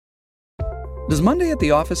Does Monday at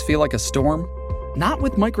the office feel like a storm? Not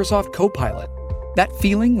with Microsoft Copilot. That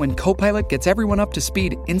feeling when Copilot gets everyone up to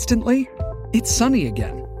speed instantly? It's sunny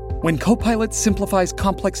again. When Copilot simplifies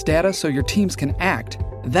complex data so your teams can act,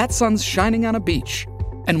 that sun's shining on a beach.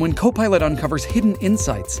 And when Copilot uncovers hidden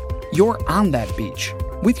insights, you're on that beach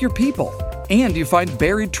with your people, and you find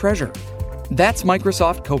buried treasure. That's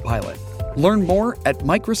Microsoft Copilot. Learn more at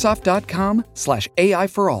Microsoft.com/AI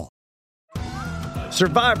for all.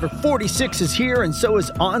 Survivor 46 is here, and so is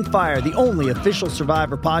On Fire, the only official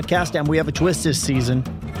Survivor podcast, and we have a twist this season.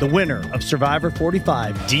 The winner of Survivor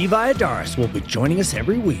 45, Dee Valladares, will be joining us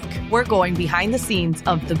every week. We're going behind the scenes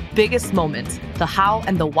of the biggest moments, the how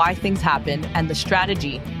and the why things happen, and the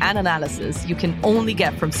strategy and analysis you can only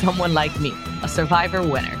get from someone like me, a Survivor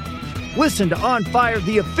winner. Listen to On Fire,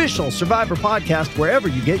 the official Survivor podcast, wherever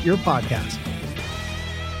you get your podcasts.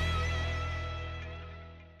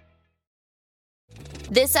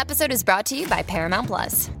 This episode is brought to you by Paramount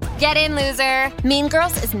Plus. Get in, loser! Mean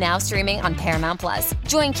Girls is now streaming on Paramount Plus.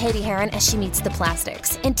 Join Katie Heron as she meets the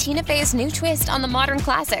plastics in Tina Fey's new twist on the modern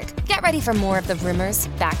classic. Get ready for more of the rumors,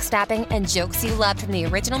 backstabbing, and jokes you loved from the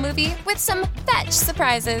original movie with some fetch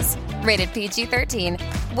surprises. Rated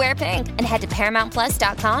PG-13. Wear pink and head to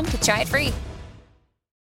ParamountPlus.com to try it free.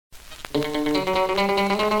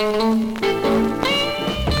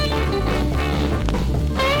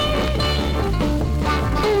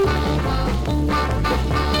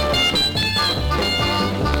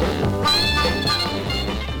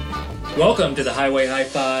 Welcome to the Highway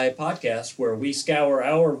Hi-Fi podcast, where we scour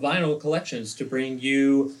our vinyl collections to bring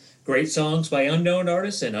you great songs by unknown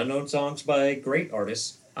artists and unknown songs by great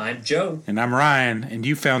artists. I'm Joe. And I'm Ryan, and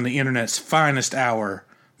you found the internet's finest hour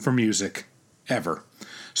for music ever.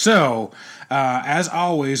 So, as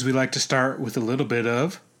always, we like to start with a little bit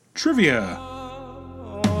of trivia.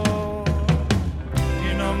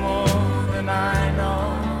 You know more than I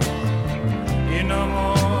know. You know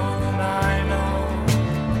more than I know.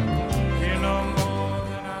 You know more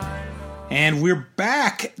than I know. And we're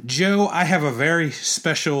back. Joe, I have a very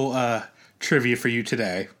special trivia for you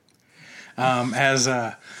today. As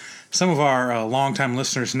some of our longtime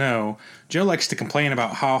listeners know, Joe likes to complain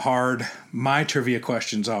about how hard my trivia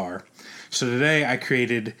questions are. So today I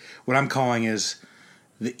created what I'm calling is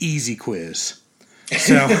the easy quiz.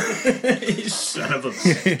 So You son of a...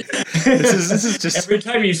 this is just Every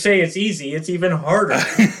time you say it's easy, it's even harder.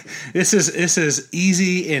 this is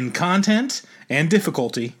easy in content and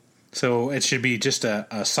difficulty. So it should be just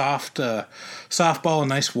a soft softball, a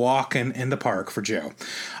nice walk in the park for Joe.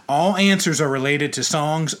 All answers are related to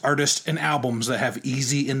songs, artists, and albums that have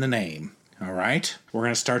easy in the name. All right? We're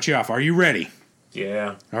going to start you off. Are you ready?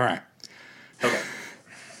 Yeah. All right. Okay.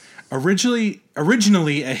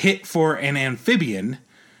 Originally a hit for an amphibian,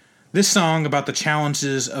 this song about the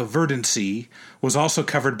challenges of verdancy was also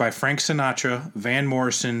covered by Frank Sinatra, Van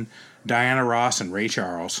Morrison, Diana Ross, and Ray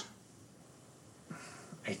Charles.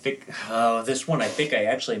 I think this one I think I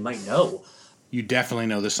actually might know. You definitely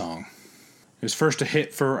know the song. It was first a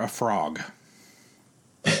hit for a frog.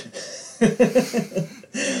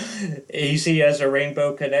 Easy as a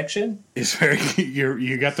rainbow connection? It's very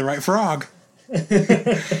you got the right frog.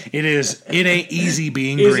 It ain't easy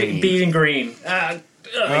being green. Being green. Oh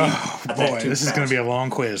boy, this is going to be a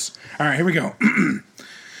long quiz. All right, here we go.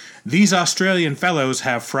 These Australian fellows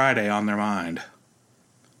have Friday on their mind.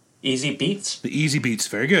 Easy Beats? The Easy Beats,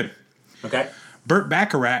 very good. Okay. Burt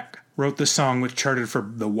Bacharach wrote this song, which charted for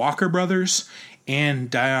the Walker Brothers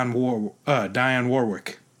and Dionne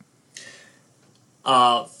Warwick.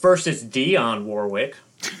 First it's Dionne Warwick.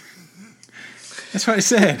 That's what I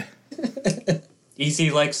said.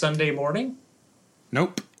 Easy like Sunday morning?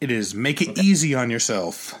 Nope, it is Make It Easy on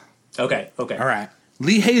Yourself. Okay. All right.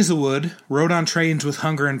 Lee Hazelwood rode on trains with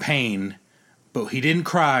hunger and pain, but he didn't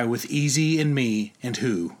cry with Easy and Me and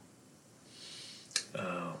Who.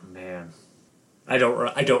 Oh, man. I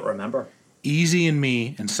don't remember. Easy and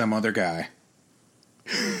Me and Some Other Guy.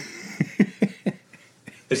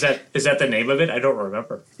 Is that the name of it? I don't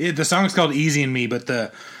remember. The song's called Easy and Me, but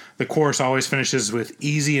the chorus always finishes with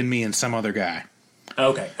Easy and Me and Some Other Guy.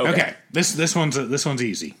 Okay. This one's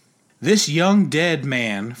easy. This young dead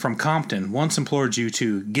man from Compton once implored you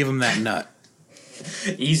to give him that nut.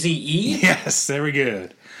 Easy E? Yes, very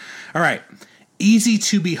good. All right. Easy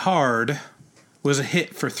to Be Hard was a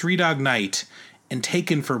hit for Three Dog Night and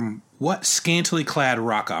taken from what scantily clad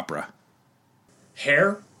rock opera?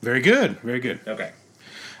 Hair? Very good. Very good. Okay.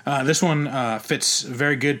 This one fits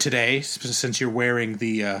very good today since you're wearing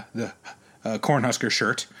the Cornhusker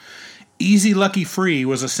shirt. Easy Lucky Free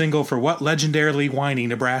was a single for what legendarily whiny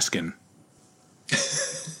Nebraskan?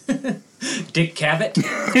 Dick Cavett?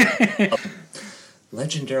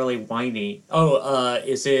 Legendarily whiny. Oh,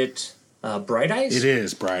 is it Bright Eyes? It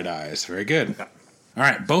is Bright Eyes. Very good. Okay. All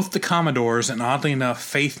right, both the Commodores and, oddly enough,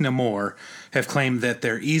 Faith No More have claimed that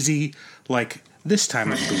they're easy like this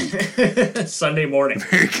time of the week. Sunday morning.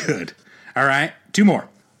 Very good. All right, 2 more.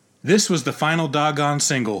 This was the final doggone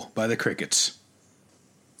single by the Crickets.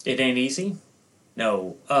 It ain't easy?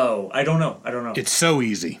 No. Oh, I don't know. It's so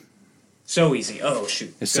easy. So easy. Oh,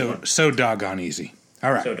 shoot. It's Good so doggone easy.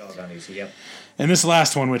 All right. one. So doggone easy, yep. And this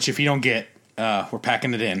last one, which if you don't get, we're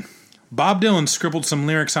packing it in. Bob Dylan scribbled some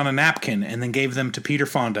lyrics on a napkin and then gave them to Peter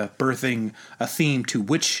Fonda, birthing a theme to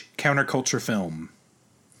which counterculture film?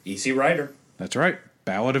 Easy Rider. That's right.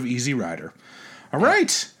 Ballad of Easy Rider. All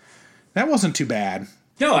right. That wasn't too bad.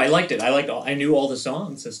 No, I liked it. I knew all the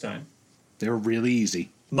songs this time. They were really easy.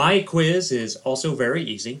 My quiz is also very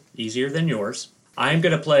easy. Easier than yours. I'm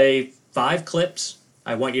going to play 5 clips.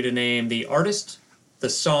 I want you to name the artist, the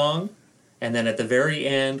song, and then at the very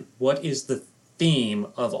end, what is the theme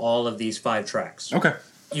of all of these 5 tracks? Okay.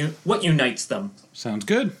 What unites them? Sounds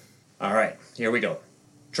good. All right, here we go.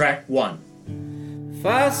 Track 1. If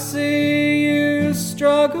I see you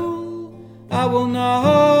struggle, I will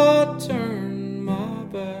not turn my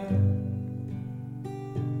back.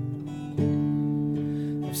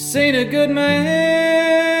 I've seen a good man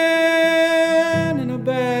and a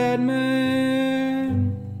bad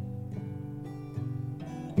man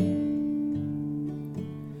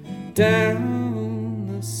down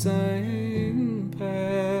the same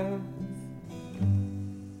path.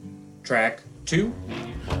 Track 2.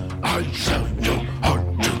 I sell your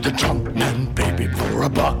heart to the junk man, baby, for a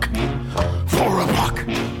buck. For a buck.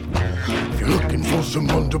 If you're looking for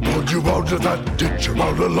someone to pull you out of that ditch, you're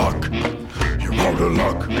out of luck. You're out of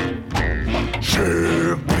luck.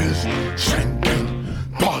 Ship is sinking.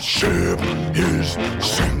 The ship is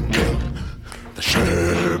sinking. The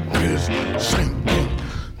ship is sinking.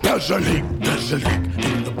 There's a leak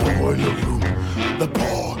in the boiler room. The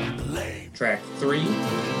boiler. Track 3.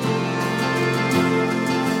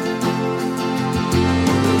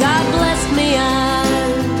 God bless me,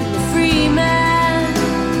 I'm a free man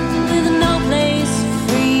with no place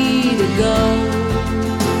free to go.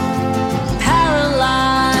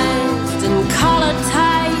 Paralyzed and collar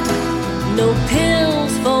tight, no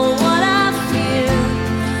pills for what I fear.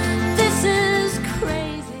 This is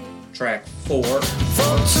crazy. Track 4.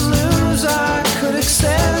 For to lose I could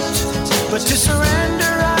accept, but to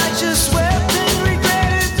surrender I just wept and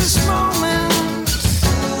regretted this moment.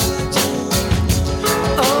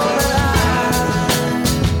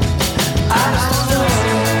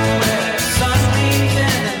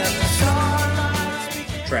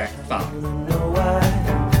 Track 5.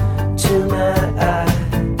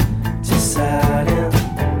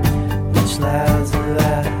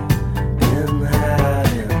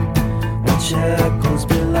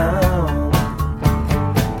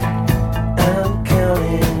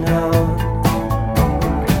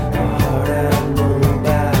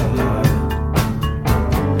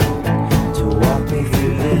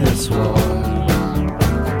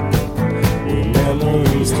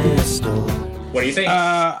 What do you think?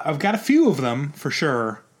 I've got a few of them for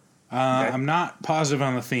sure. Okay. I'm not positive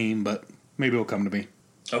on the theme, but maybe it'll come to me.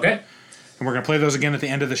 Okay. And we're going to play those again at the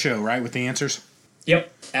end of the show, right, with the answers?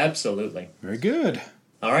 Yep, absolutely. Very good.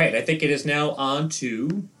 All right, I think it is now on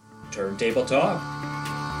to Turntable Talk.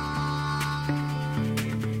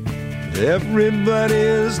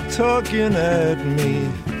 Everybody's talking at me.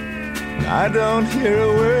 I don't hear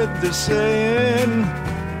a word they're saying.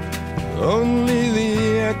 Only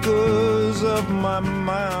the echoes of my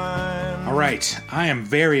mind. All right, I am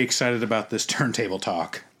very excited about this Turntable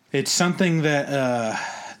Talk. It's something that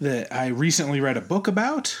I recently read a book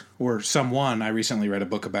about, or someone I recently read a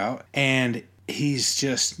book about, and he's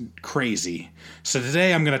just crazy. So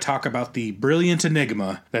today I'm going to talk about the brilliant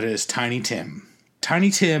enigma that is Tiny Tim.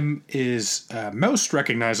 Tiny Tim is most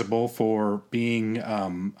recognizable for being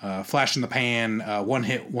a flash-in-the-pan,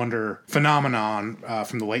 one-hit wonder phenomenon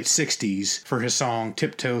from the late 60s for his song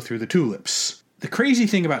Tiptoe Through the Tulips. The crazy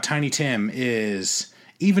thing about Tiny Tim is,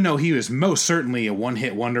 even though he was most certainly a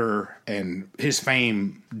one-hit wonder and his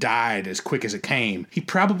fame died as quick as it came, he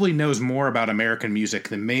probably knows more about American music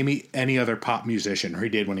than maybe any other pop musician, or he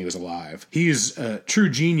did when he was alive. He's a true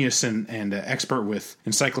genius and an expert with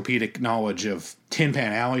encyclopedic knowledge of Tin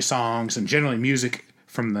Pan Alley songs and generally music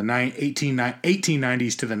from the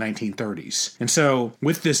 1890s to the 1930s. And so,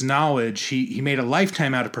 with this knowledge, he made a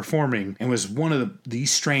lifetime out of performing and was one of the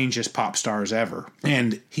strangest pop stars ever.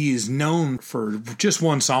 And he is known for just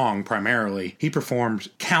one song primarily. He performed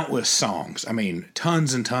countless songs. I mean,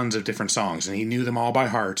 tons and tons of different songs, and he knew them all by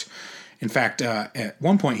heart. In fact, at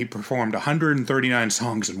one point he performed 139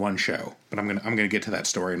 songs in one show. But I'm gonna get to that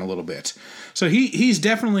story in a little bit. So he's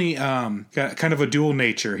definitely got kind of a dual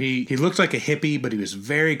nature. He looked like a hippie, but he was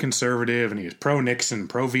very conservative, and he was pro-Nixon,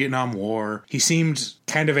 pro-Vietnam War. He seemed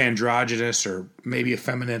kind of androgynous, or maybe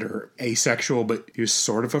effeminate or asexual, but he was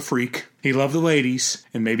sort of a freak. He loved the ladies,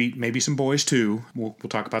 and maybe some boys too. We'll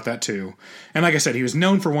talk about that too. And like I said, he was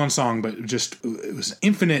known for one song, but it was an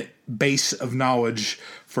infinite base of knowledge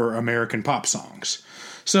for American pop songs.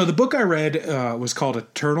 So the book I read was called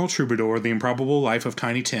Eternal Troubadour, The Improbable Life of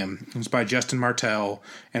Tiny Tim. It was by Justin Martell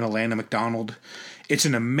and Alana McDonald. It's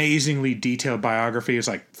an amazingly detailed biography. It's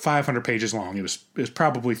like 500 pages long. It was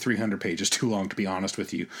probably 300 pages too long, to be honest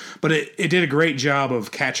with you. But it did a great job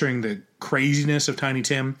of capturing the craziness of Tiny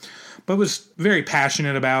Tim, but was very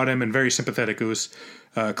passionate about him and very sympathetic. It was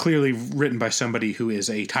clearly written by somebody who is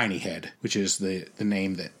a tiny head, which is the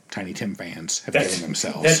name that Tiny Tim fans have given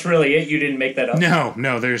themselves. That's really it? You didn't make that up?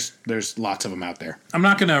 No, there's lots of them out there. I'm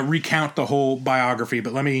not going to recount the whole biography,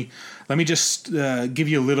 but let me just give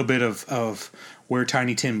you a little bit of where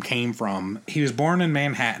Tiny Tim came from. He was born in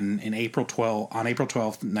Manhattan on April 12th,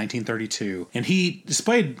 1932, and he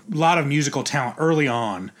displayed a lot of musical talent early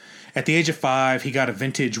on. At the age of 5, he got a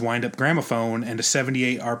vintage wind-up gramophone and a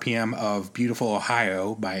 78 RPM of Beautiful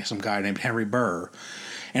Ohio by some guy named Henry Burr.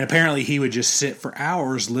 And apparently he would just sit for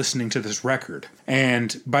hours listening to this record.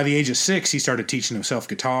 And by the age of 6, he started teaching himself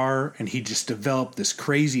guitar, and he just developed this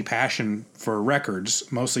crazy passion for records,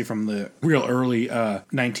 mostly from the real early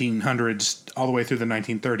 1900s all the way through the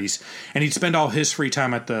 1930s. And he'd spend all his free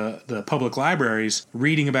time at the public libraries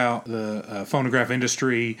reading about the phonograph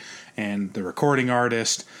industry and the recording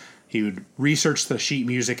artist. He would research the sheet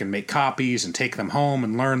music and make copies and take them home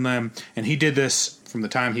and learn them. And he did this from the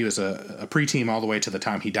time he was a preteen all the way to the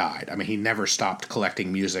time he died. I mean, he never stopped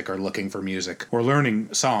collecting music or looking for music or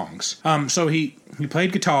learning songs. So he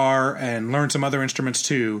played guitar and learned some other instruments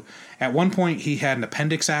too. At one point, he had an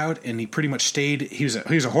appendix out, and he pretty much stayed. He was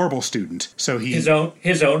a horrible student. So his own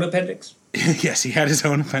appendix. Yes, he had his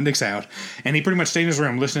own appendix out, and he pretty much stayed in his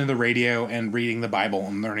room listening to the radio and reading the Bible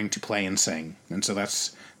and learning to play and sing. And so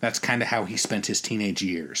that's kind of how he spent his teenage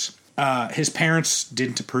years. His parents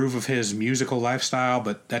didn't approve of his musical lifestyle,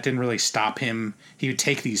 but that didn't really stop him. He would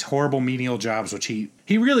take these horrible menial jobs, which he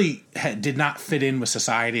really did not fit in with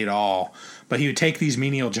society at all. But he would take these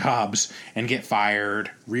menial jobs and get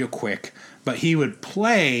fired real quick. But he would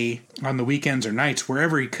play on the weekends or nights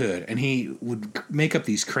wherever he could, and he would make up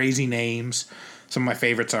these crazy names. Some of my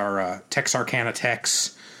favorites are Texarkana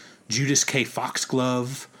Tex, Judas K.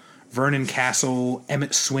 Foxglove, Vernon Castle,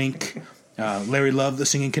 Emmett Swink, Larry Love the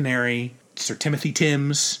Singing Canary, Sir Timothy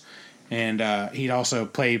Timms, and he'd also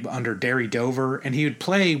play under Derry Dover, and he would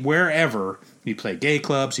play wherever. He'd play gay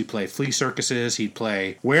clubs, he'd play flea circuses, he'd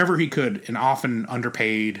play wherever he could, and often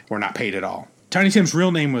underpaid or not paid at all. Tiny Tim's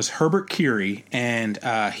real name was Herbert Curie, and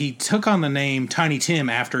he took on the name Tiny Tim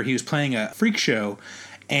after he was playing a freak show,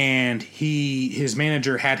 and his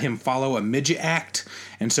manager had him follow a midget act,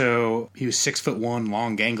 and so he was 6'1",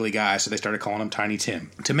 long, gangly guy, so they started calling him Tiny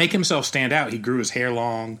Tim. To make himself stand out, he grew his hair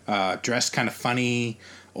long, dressed kind of funny,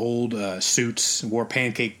 old suits, wore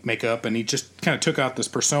pancake makeup, and he just kind of took out this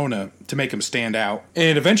persona to make him stand out.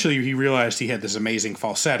 And eventually he realized he had this amazing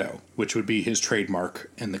falsetto, which would be his trademark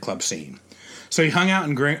in the club scene. So he hung out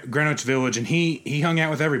in Greenwich Village, and he hung out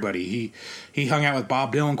with everybody. He hung out with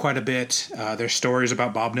Bob Dylan quite a bit. There's stories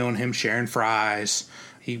about Bob Dylan and him sharing fries.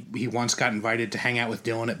 He once got invited to hang out with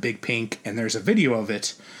Dylan at Big Pink, and there's a video of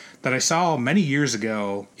it that I saw many years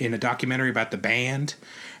ago in a documentary about the band,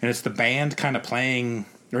 and it's the band kind of playing,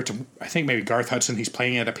 or I think maybe Garth Hudson, he's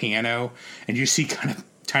playing at a piano, and you see kind of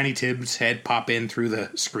Tiny Tim's head pop in through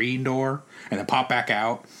the screen door and then pop back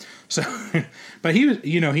out. So, but he was,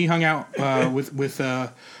 he hung out with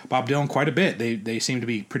Bob Dylan quite a bit. They seem to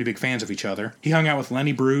be pretty big fans of each other. He hung out with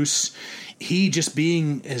Lenny Bruce. He, just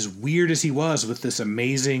being as weird as he was with this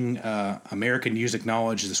amazing American music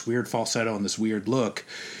knowledge, this weird falsetto and this weird look,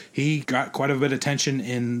 he got quite a bit of attention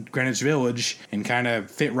in Greenwich Village and kind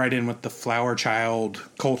of fit right in with the flower child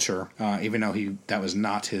culture, even though that was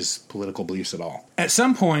not his political beliefs at all. At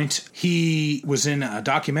some point, he was in a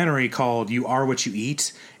documentary called You Are What You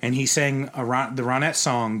Eat, and he sang the Ronettes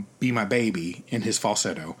song, Be My Baby, in his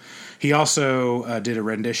falsetto. He also did a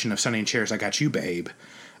rendition of Sonny and Cher's I Got You, Babe.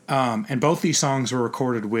 And both these songs were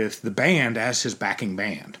recorded with the band as his backing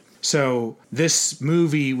band. So this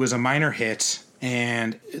movie was a minor hit,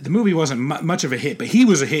 and the movie wasn't much of a hit, but he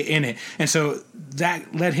was a hit in it. And so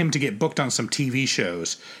that led him to get booked on some TV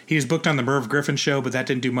shows. He was booked on the Merv Griffin show, but that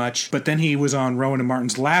didn't do much. But then he was on Rowan and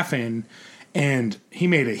Martin's Laugh-In, And he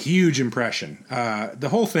made a huge impression. The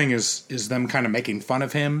whole thing is them kind of making fun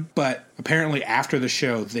of him, but apparently after the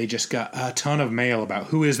show, they just got a ton of mail about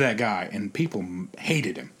who is that guy, and people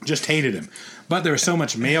hated him, just hated him. But there was so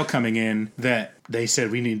much mail coming in that they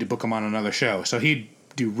said we need to book him on another show. So he'd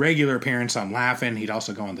do regular appearance on Laugh-In. He'd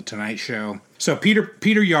also go on The Tonight Show. So Peter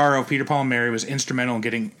Yarrow, Peter, Paul, and Mary was instrumental in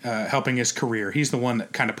getting helping his career. He's the one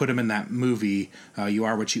that kind of put him in that movie, You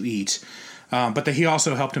Are What You Eat. But he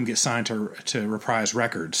also helped him get signed to Reprise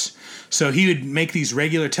Records. So he would make these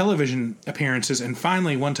regular television appearances, and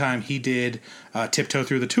finally one time he did Tiptoe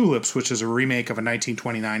Through the Tulips, which is a remake of a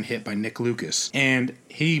 1929 hit by Nick Lucas. And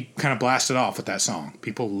he kind of blasted off with that song.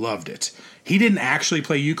 People loved it. He didn't actually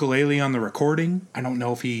play ukulele on the recording. I don't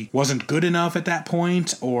know if he wasn't good enough at that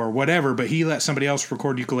point or whatever, but he let somebody else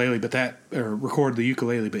record the ukulele,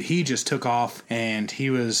 but he just took off, and he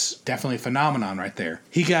was definitely a phenomenon right there.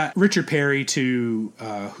 He got Richard Perry who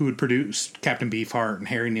had produced Captain Beefheart and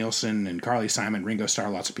Harry Nilsson and Carly Simon, Ringo Starr,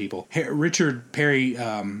 lots of people. Richard Perry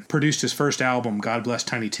produced his first album, God Bless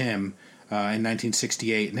Tiny Tim, in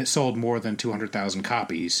 1968, and it sold more than 200,000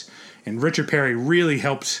 copies. And Richard Perry really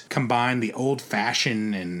helped combine the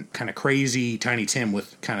old-fashioned and kind of crazy Tiny Tim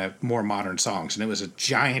with kind of more modern songs. And it was a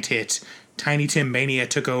giant hit. Tiny Tim Mania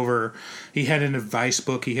took over. He had an advice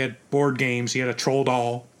book. He had board games. He had a troll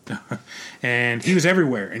doll. And he was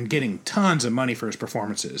everywhere and getting tons of money for his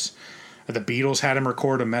performances. The Beatles had him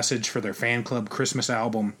record a message for their fan club Christmas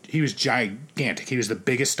album. He was gigantic. He was the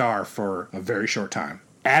biggest star for a very short time.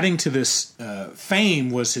 Adding to this fame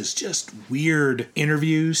was his just weird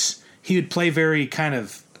interviews. He would play very kind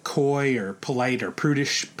of coy or polite or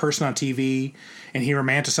prudish person on TV, and he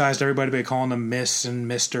romanticized everybody by calling them Miss and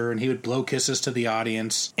Mister, and he would blow kisses to the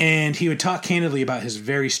audience. And he would talk candidly about his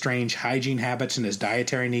very strange hygiene habits and his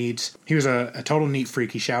dietary needs. He was a total neat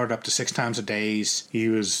freak. He showered up to 6 times a day. He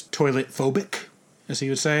was toilet phobic, as he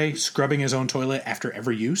would say, scrubbing his own toilet after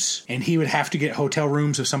every use. And he would have to get hotel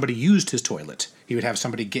rooms if somebody used his toilet. He would have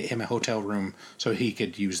somebody get him a hotel room so he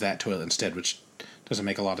could use that toilet instead, which doesn't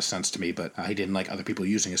make a lot of sense to me, but he didn't like other people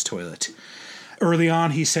using his toilet. Early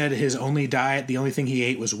on, he said his only diet, the only thing he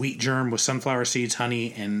ate was wheat germ with sunflower seeds,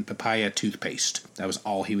 honey, and papaya toothpaste. That was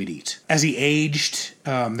all he would eat. As he aged,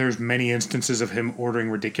 there's many instances of him ordering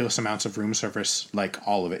ridiculous amounts of room service, like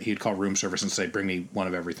all of it. He'd call room service and say, bring me one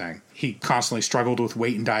of everything. He constantly struggled with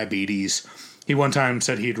weight and diabetes. He one time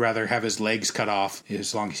said he'd rather have his legs cut off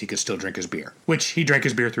as long as he could still drink his beer, which he drank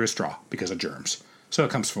his beer through a straw because of germs. So it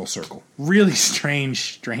comes full circle. Really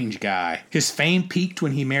strange guy. His fame peaked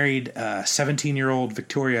when he married 17-year-old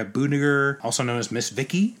Victoria Budiger, also known as Miss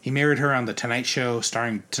Vicky. He married her on The Tonight Show,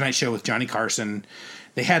 starring Tonight Show with Johnny Carson.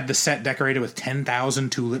 They had the set decorated with 10,000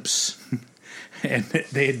 tulips, and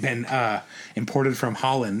they had been imported from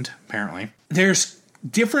Holland, apparently. There's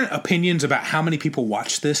different opinions about how many people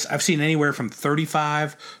watch this. I've seen anywhere from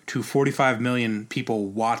 35 to 45 million people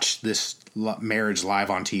watch this marriage live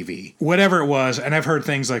on TV. Whatever it was, and I've heard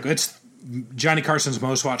things like it's Johnny Carson's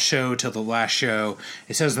most watched show till the last show.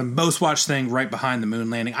 It says the most watched thing right behind the moon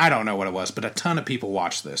landing. I don't know what it was, but a ton of people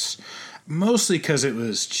watched this. Mostly because it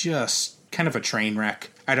was just kind of a train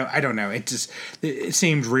wreck. I don't know. It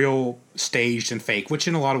seemed real staged and fake, which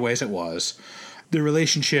in a lot of ways it was. The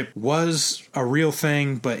relationship was a real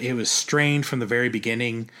thing, but it was strained from the very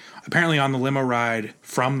beginning. Apparently on the limo ride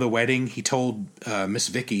from the wedding, he told Miss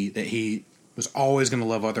Vicky that he was always going to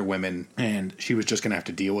love other women, and she was just going to have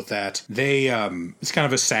to deal with that. It's kind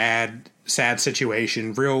of a sad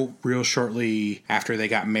situation. Real shortly after they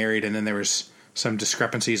got married, and then there was some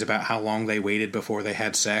discrepancies about how long they waited before they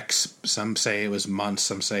had sex. Some say it was months,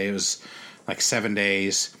 some say it was like 7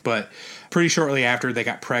 days. But pretty shortly after, they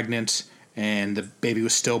got pregnant, and the baby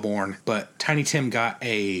was stillborn. But Tiny Tim got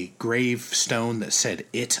a gravestone that said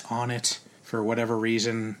 "it" on it for whatever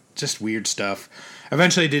reason. Just weird stuff.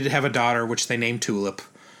 Eventually did have a daughter, which they named Tulip,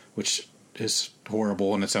 which is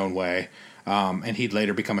horrible in its own way. And he'd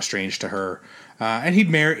later become estranged to her. And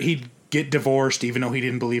he'd get divorced, even though he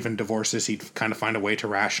didn't believe in divorces. He'd kind of find a way to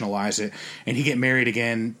rationalize it. And he'd get married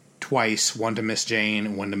again twice, one to Miss Jane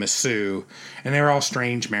and one to Miss Sue. And they were all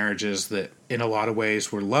strange marriages that in a lot of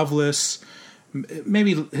ways were loveless.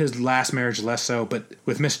 Maybe his last marriage less so, but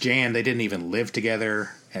with Miss Jan, they didn't even live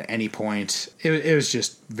together at any point. It was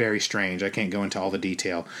just very strange. I can't go into all the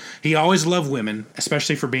detail. He always loved women,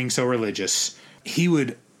 especially for being so religious. He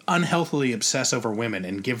would unhealthily obsess over women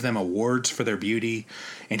and give them awards for their beauty,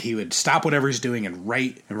 and he would stop whatever he's doing and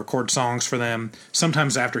write and record songs for them,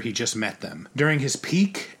 sometimes after he just met them. During his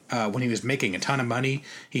peak, when he was making a ton of money,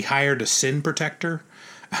 he hired a sin protector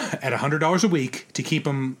at $100 a week to keep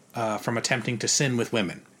him from attempting to sin with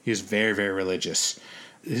women. He was very, very religious.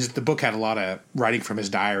 the book had a lot of writing from his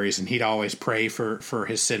diaries, and he'd always pray for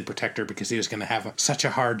his sin protector because he was going to have such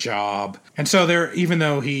a hard job. And so even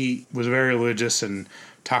though he was very religious and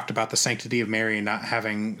talked about the sanctity of Mary and not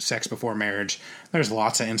having sex before marriage, there's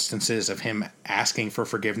lots of instances of him asking for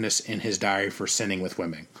forgiveness in his diary for sinning with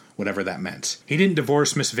women, whatever that meant. He didn't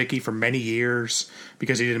divorce Miss Vicky for many years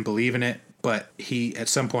because he didn't believe in it, but he at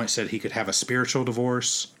some point said he could have a spiritual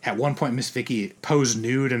divorce. At one point, Miss Vicky posed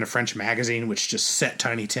nude in a French magazine, which just set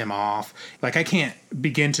Tiny Tim off. Like, I can't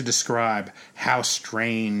begin to describe how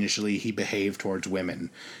strangely he behaved towards women.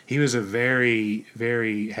 He was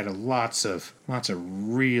had lots of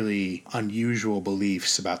really unusual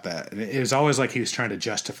beliefs about that. It was always like he was trying to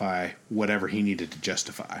justify whatever he needed to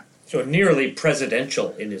justify. So nearly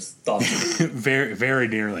presidential in his thoughts. Very, very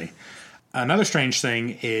nearly. Another strange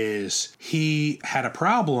thing is he had a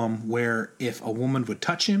problem where if a woman would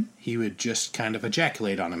touch him, he would just kind of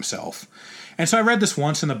ejaculate on himself. And so I read this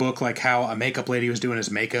once in the book, like how a makeup lady was doing his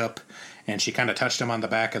makeup, and she kind of touched him on the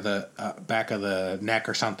back of the neck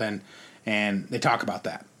or something, and they talk about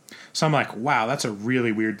that. So I'm like, wow, that's a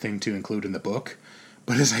really weird thing to include in the book.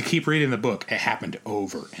 But as I keep reading the book, it happened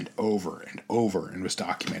over and over and over and was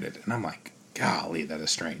documented. And I'm like, golly, that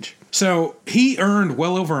is strange. So he earned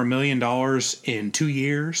well over $1 million in 2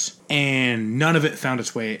 years, and none of it found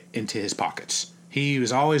its way into his pockets. He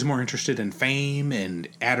was always more interested in fame and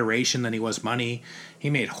adoration than he was money. He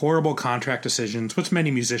made horrible contract decisions, which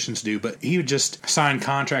many musicians do, but he would just sign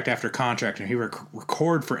contract after contract, and he would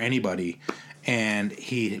record for anybody. And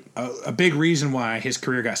a big reason why his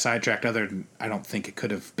career got sidetracked, other than I don't think it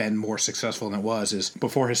could have been more successful than it was, is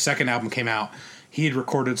before his second album came out, he had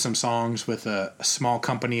recorded some songs with a small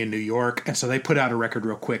company in New York, and so they put out a record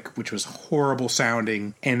real quick, which was horrible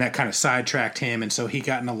sounding, and that kind of sidetracked him, and so he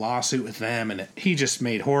got in a lawsuit with them, and he just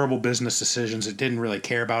made horrible business decisions that didn't really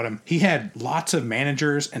care about him. He had lots of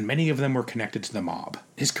managers, and many of them were connected to the mob.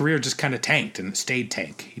 His career just kind of tanked, and it stayed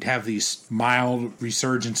tank. He'd have these mild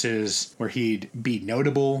resurgences where he'd be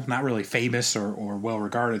notable, not really famous or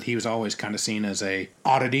well-regarded. He was always kind of seen as a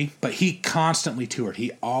oddity, but he constantly toured.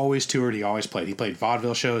 He always toured, he always played. He played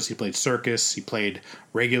vaudeville shows, he played circus, he played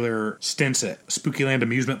regular stints at Spookyland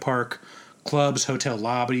Amusement Park, clubs, hotel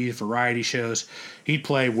lobbies, variety shows. He'd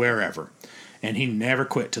play wherever, and he never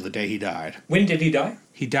quit till the day he died. When did he die?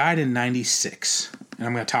 He died in 96. And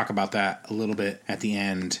I'm going to talk about that a little bit at the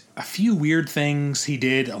end. A few weird things he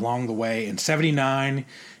did along the way. In 79,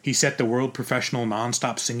 he set the world professional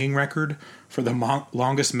nonstop singing record for the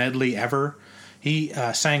longest medley ever. He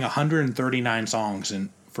sang 139 songs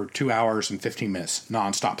for 2 hours and 15 minutes,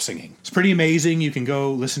 nonstop singing. It's pretty amazing. You can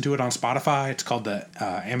go listen to it on Spotify. It's called the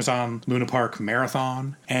Amazon Luna Park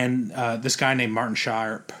Marathon. And this guy named Martin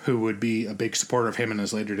Sharp, who would be a big supporter of him in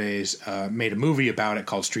his later days, made a movie about it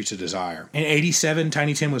called Streets of Desire. In 87,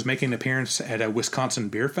 Tiny Tim was making an appearance at a Wisconsin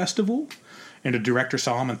beer festival, and a director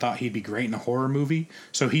saw him and thought he'd be great in a horror movie.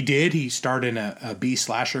 So he did. He starred in a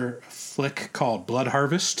B-slasher flick called Blood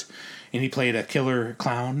Harvest, and he played a killer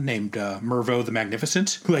clown named Mervo the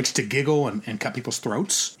Magnificent, who likes to giggle and cut people's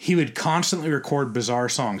throats. He would constantly record bizarre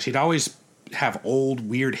songs. He'd always have old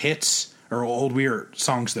weird hits, or old weird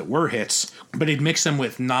songs that were hits, but he'd mix them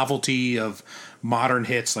with novelty of modern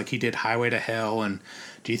hits, like he did Highway to Hell and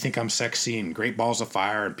Do You Think I'm Sexy and Great Balls of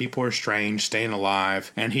Fire and People Are Strange, Staying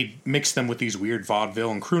Alive, and he'd mix them with these weird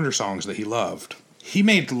vaudeville and crooner songs that he loved. He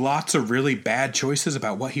made lots of really bad choices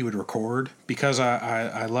about what he would record. Because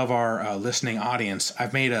I love our listening audience,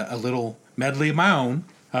 I've made a little medley of my own.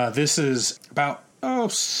 This is about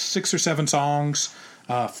 6 or 7 songs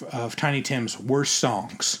of Tiny Tim's worst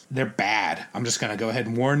songs. They're bad. I'm just going to go ahead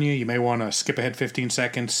and warn you. You may want to skip ahead 15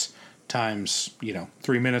 seconds times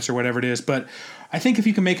 3 minutes or whatever it is. But I think if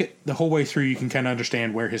you can make it the whole way through, you can kind of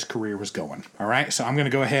understand where his career was going. All right, so I'm going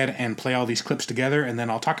to go ahead and play all these clips together, and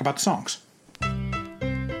then I'll talk about the songs.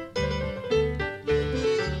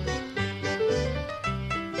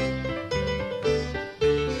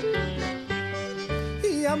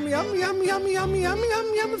 Yum, yum, yum, yum, yum, yum,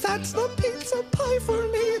 yum, yum, that's the pizza pie for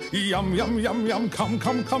me. Yum, yum, yum, yum, come,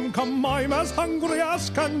 come, come, come, I'm as hungry as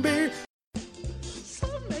can be. Some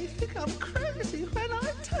may think I'm crazy when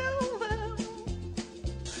I tell them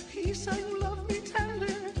he sang Love Me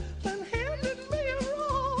Tender, then handed me a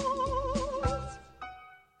rose.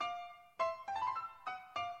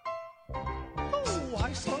 Oh,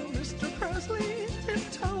 I saw Mr. Presley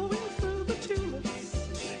tiptoeing through the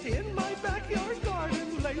tulips in my backyard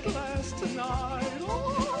garden late last night.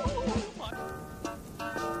 Oh, my...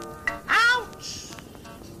 Ouch!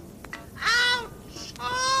 Ouch!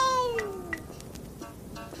 Oh!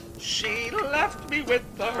 She left me with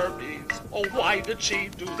the herpes. Oh, why did she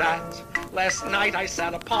do that? Last night I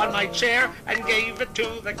sat upon my chair and gave it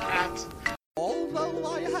to the cat. Although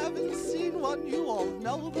I haven't seen one, you all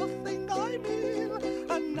know the thing I mean.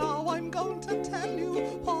 And now I'm going to tell you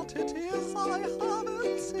what it is I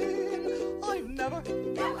haven't seen. I've never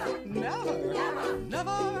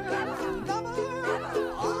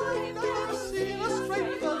seen a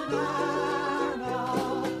straight banana.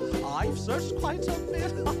 I've searched quite a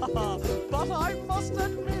bit, but I must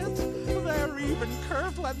admit, they're even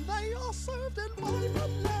curved when they are served in my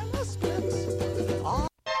banana splits.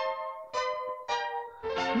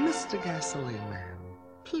 Mr. Gasoline Man,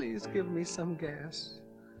 please give me some gas.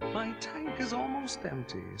 My tank is almost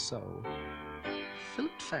empty, so fill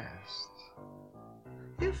it fast.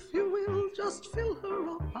 If you will just fill her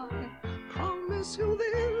up, I promise you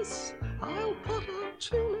this. I'll put a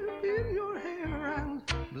tulip in your hair and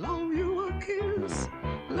blow you a kiss.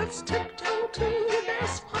 Let's tiptoe to the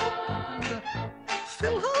gas pump and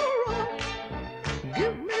fill her up.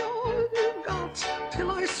 Give me all you've got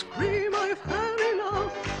till I scream I've had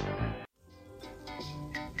enough.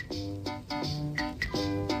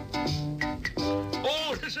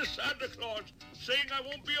 Oh, this is Santa Claus saying I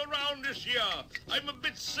won't be around this year. I'm a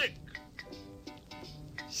bit sick.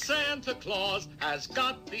 Santa Claus has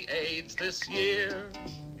got the AIDS this year,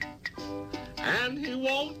 and he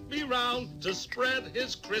won't be round to spread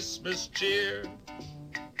his Christmas cheer.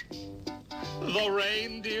 The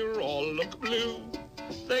reindeer all look blue.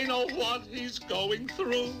 They know what he's going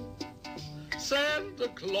through. Santa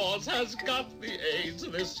Claus has got the AIDS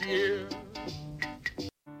this year.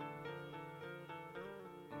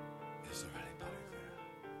 Is there anybody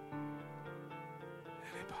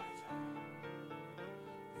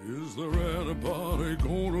there? Is there anybody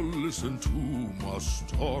gonna listen to my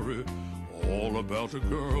story? All about a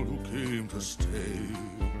girl who came to stay.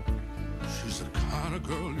 She's the kind of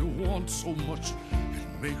girl you want so much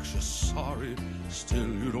it makes you sorry. Still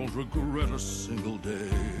you don't regret a single day.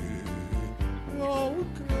 Oh,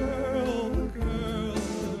 girl, girl,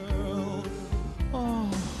 girl.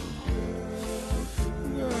 Oh,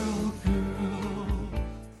 girl, girl.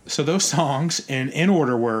 So those songs in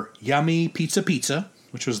order were Yummy Pizza Pizza,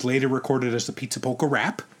 which was later recorded as the Pizza Polka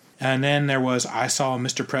Rap. And then there was I Saw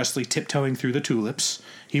Mr. Presley Tiptoeing Through the Tulips.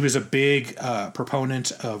 He was a big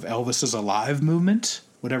proponent of Elvis's Alive movement,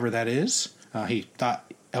 whatever that is. He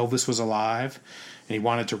thought Elvis was alive, and he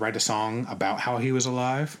wanted to write a song about how he was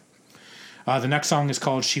alive. The next song is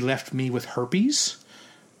called She Left Me With Herpes.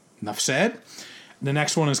 Enough said. The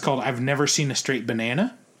next one is called I've Never Seen a Straight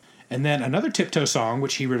Banana. And then another Tiptoe song,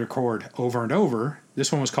 which he would record over and over.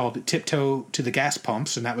 This one was called Tiptoe to the Gas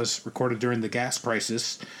Pumps, and that was recorded during the gas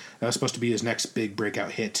crisis. That was supposed to be his next big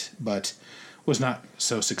breakout hit, but was not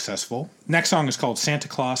so successful. Next song is called Santa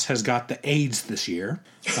Claus Has Got the AIDS This Year.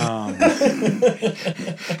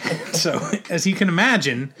 So, as you can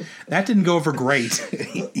imagine, that didn't go over great,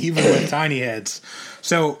 even with tiny heads.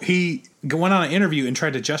 So he went on an interview and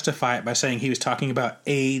tried to justify it by saying he was talking about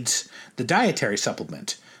AIDS, the dietary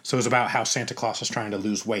supplement. So it was about how Santa Claus was trying to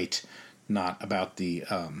lose weight, not about the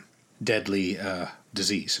deadly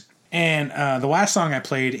disease. And the last song I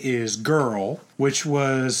played is Girl, which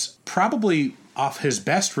was probably off his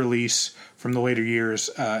best release from the later years.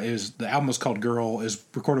 The album was called Girl, is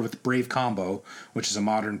recorded with Brave Combo, which is a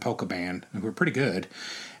modern polka band, who are pretty good.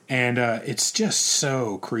 And it's just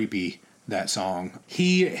so creepy, that song.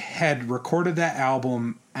 He had recorded that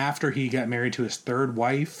album after he got married to his third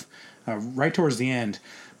wife, right towards the end.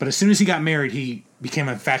 But as soon as he got married, he became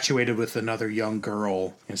infatuated with another young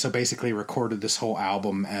girl. And so basically recorded this whole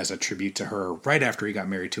album as a tribute to her right after he got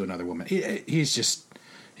married to another woman. He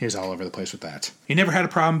was all over the place with that. He never had a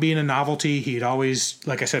problem being a novelty. He'd always,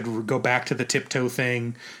 like I said, go back to the tiptoe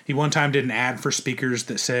thing. He one time did an ad for speakers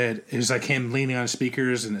that said, it was like him leaning on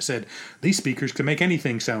speakers, and it said, these speakers can make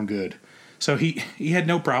anything sound good. So he had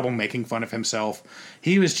no problem making fun of himself.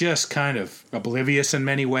 He was just kind of oblivious in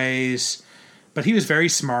many ways. But he was very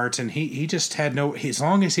smart, and he just had as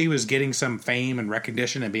long as he was getting some fame and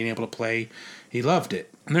recognition and being able to play, he loved it.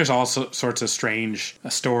 And there's all sorts of strange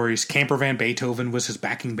stories. Camper Van Beethoven was his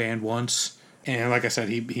backing band once. And like I said,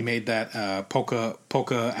 he made that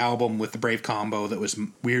polka album with the Brave Combo that was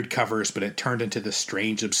weird covers, but it turned into this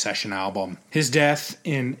strange obsession album. His death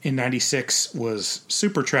in 96 was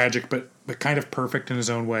super tragic, but kind of perfect in his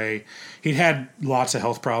own way. He'd had lots of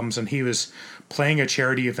health problems, and he was playing a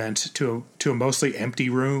charity event to a mostly empty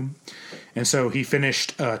room. And so he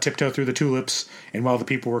finished Tiptoe Through the Tulips, and while the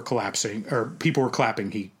people were clapping,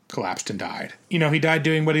 he collapsed and died. You know, he died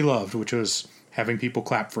doing what he loved, which was having people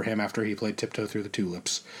clap for him after he played Tiptoe Through the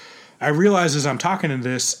Tulips. I realize as I'm talking in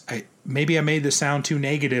this, maybe I made this sound too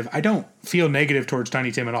negative. I don't feel negative towards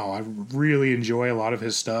Tiny Tim at all. I really enjoy a lot of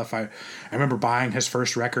his stuff. I remember buying his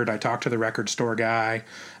first record. I talked to the record store guy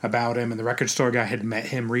about him, and the record store guy had met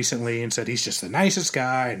him recently and said he's just the nicest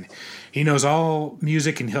guy, and he knows all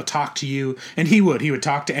music, and he'll talk to you. And he would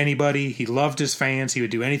talk to anybody. He loved his fans. He would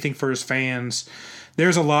do anything for his fans.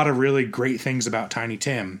 There's a lot of really great things about Tiny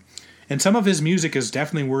Tim, and some of his music is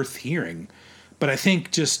definitely worth hearing. But I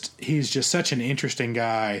think he's just such an interesting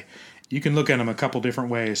guy. You can look at him a couple different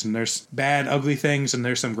ways, and there's bad, ugly things, and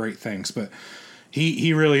there's some great things. But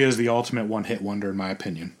he really is the ultimate one-hit wonder, in my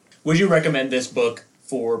opinion. Would you recommend this book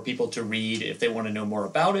for people to read if they want to know more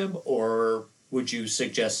about him, or would you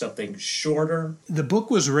suggest something shorter? The book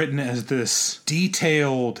was written as this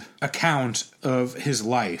detailed account of his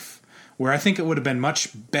life, where I think it would have been much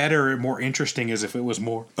better and more interesting as if it was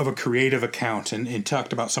more of a creative account and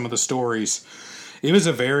talked about some of the stories. It was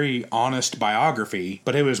a very honest biography,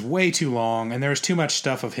 but it was way too long, and there was too much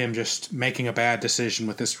stuff of him just making a bad decision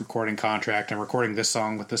with this recording contract and recording this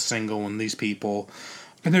song with this single and these people.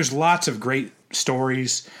 And there's lots of great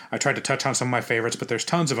stories. I tried to touch on some of my favorites, but there's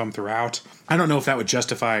tons of them throughout. I don't know if that would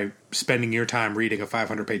justify spending your time reading a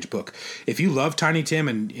 500-page book. If you love Tiny Tim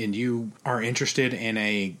and you are interested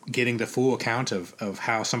in getting the full account of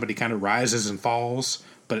how somebody kind of rises and falls,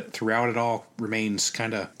 but throughout it all remains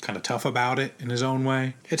kind of tough about it in his own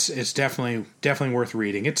way, it's definitely worth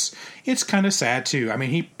reading. It's kind of sad too. I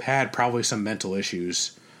mean, he had probably some mental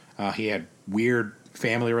issues. He had weird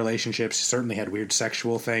family relationships. He certainly had weird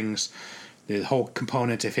sexual things. The whole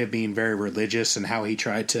component of him being very religious and how he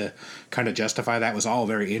tried to kind of justify that was all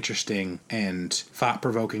very interesting and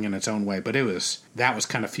thought-provoking in its own way. But that was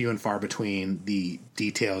kind of few and far between the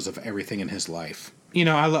details of everything in his life. You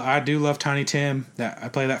know, I do love Tiny Tim. I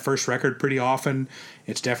play that first record pretty often.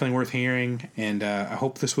 It's definitely worth hearing, and I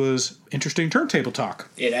hope this was interesting turntable talk.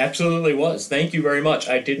 It absolutely was. Thank you very much.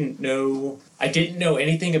 I didn't know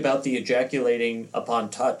anything about the ejaculating upon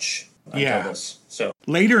touch until this. So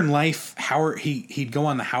later in life, he'd go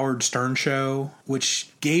on the Howard Stern show, which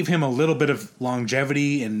gave him a little bit of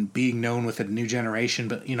longevity and being known with a new generation.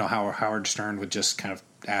 But you know how Howard Stern would just kind of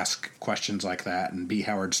ask questions like that and be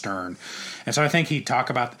Howard Stern. And so I think he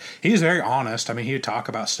was very honest. I mean, he would talk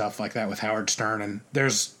about stuff like that with Howard Stern, and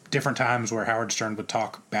there's different times where Howard Stern would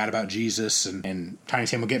talk bad about Jesus and Tiny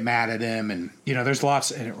Tim would get mad at him, and you know, there's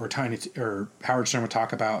lots, or Howard Stern would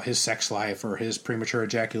talk about his sex life or his premature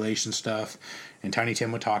ejaculation stuff, and Tiny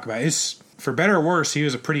Tim would talk about it. For better or worse, he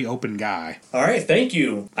was a pretty open guy. All right, thank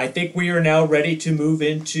you. I think we are now ready to move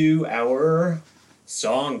into our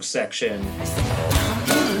song section.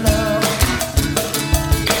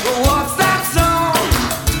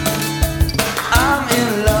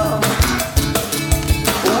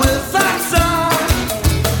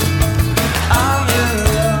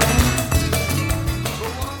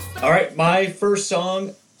 All right, my first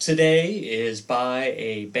song today is by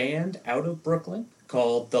a band out of Brooklyn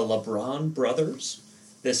called the LeBron Brothers.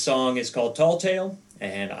 This song is called Tall Tale,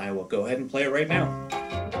 and I will go ahead and play it right now.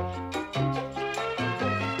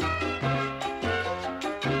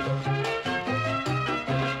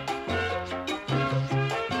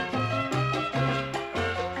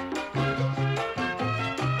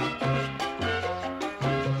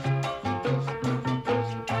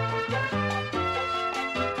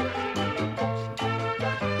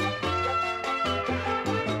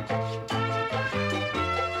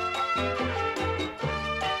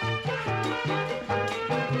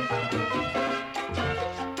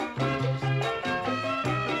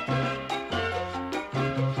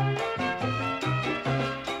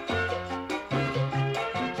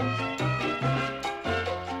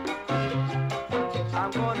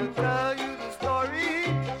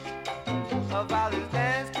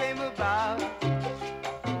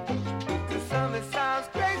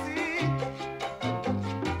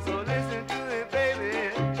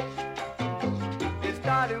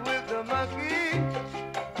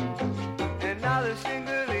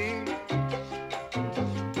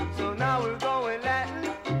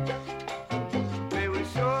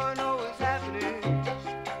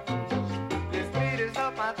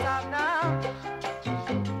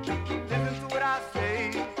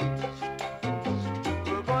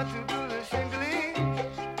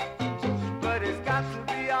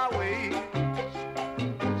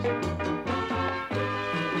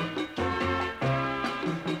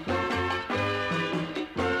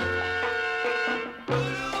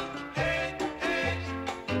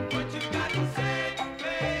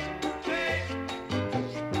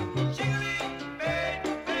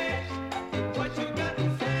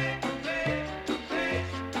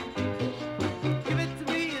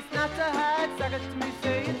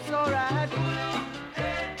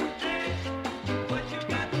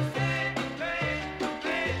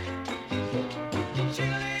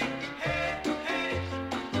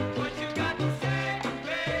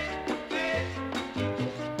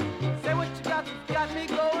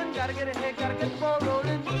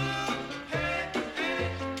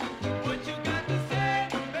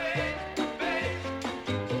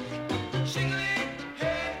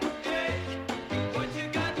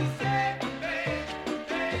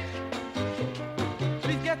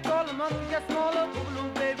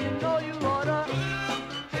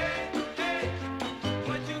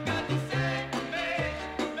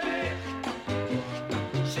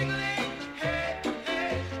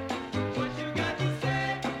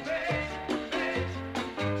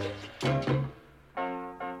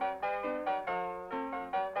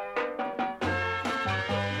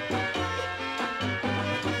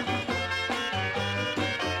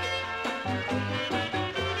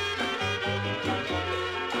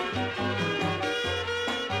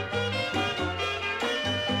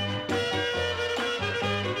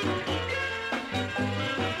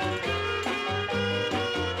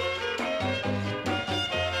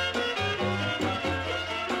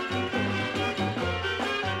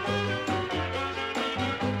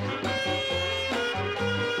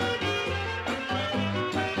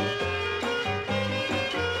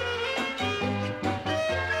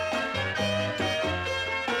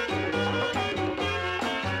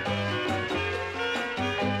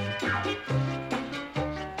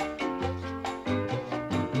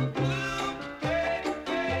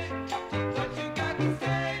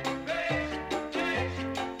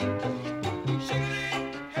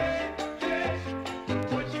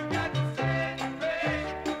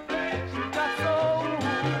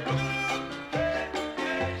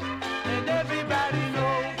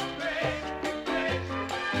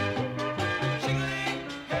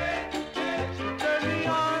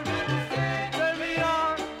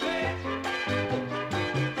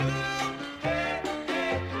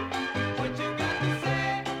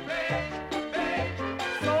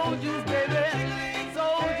 soldiers, baby,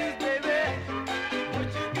 soldiers, baby. What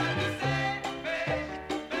you got to say,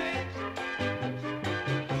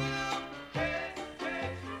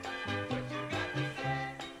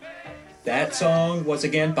 That song was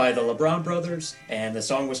again by the LeBron Brothers, and the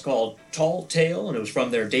song was called Tall Tale, and it was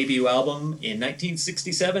from their debut album in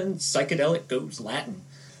 1967, Psychedelic Goes Latin.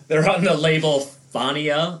 They're on the label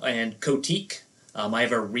Fania and Cotique. I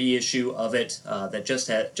have a reissue of it that just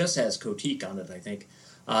has Cotique on it, I think.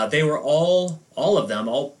 They were all of them,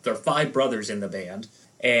 there are 5 brothers in the band,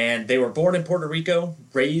 and they were born in Puerto Rico,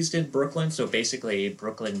 raised in Brooklyn, so basically a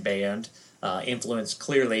Brooklyn band, influenced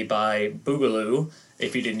clearly by Boogaloo,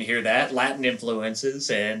 if you didn't hear that, Latin influences,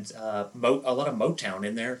 and a lot of Motown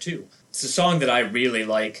in there too. It's a song that I really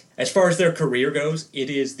like. As far as their career goes, it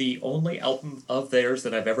is the only album of theirs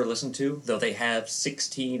that I've ever listened to, though they have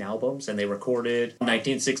 16 albums, and they recorded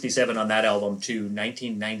 1967 on that album to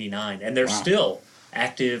 1999, and they're still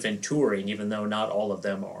active and touring, even though not all of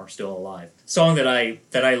them are still alive. Song that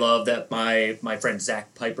I love, that my friend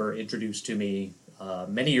Zach Piper introduced to me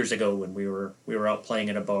many years ago when we were out playing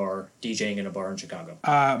in a bar, DJing in a bar in Chicago.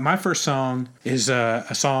 My first song is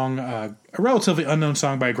a relatively unknown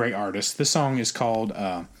song by a great artist. This song is called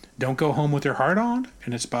Don't Go Home With Your Heart On,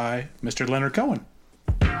 and it's by Mr. Leonard Cohen.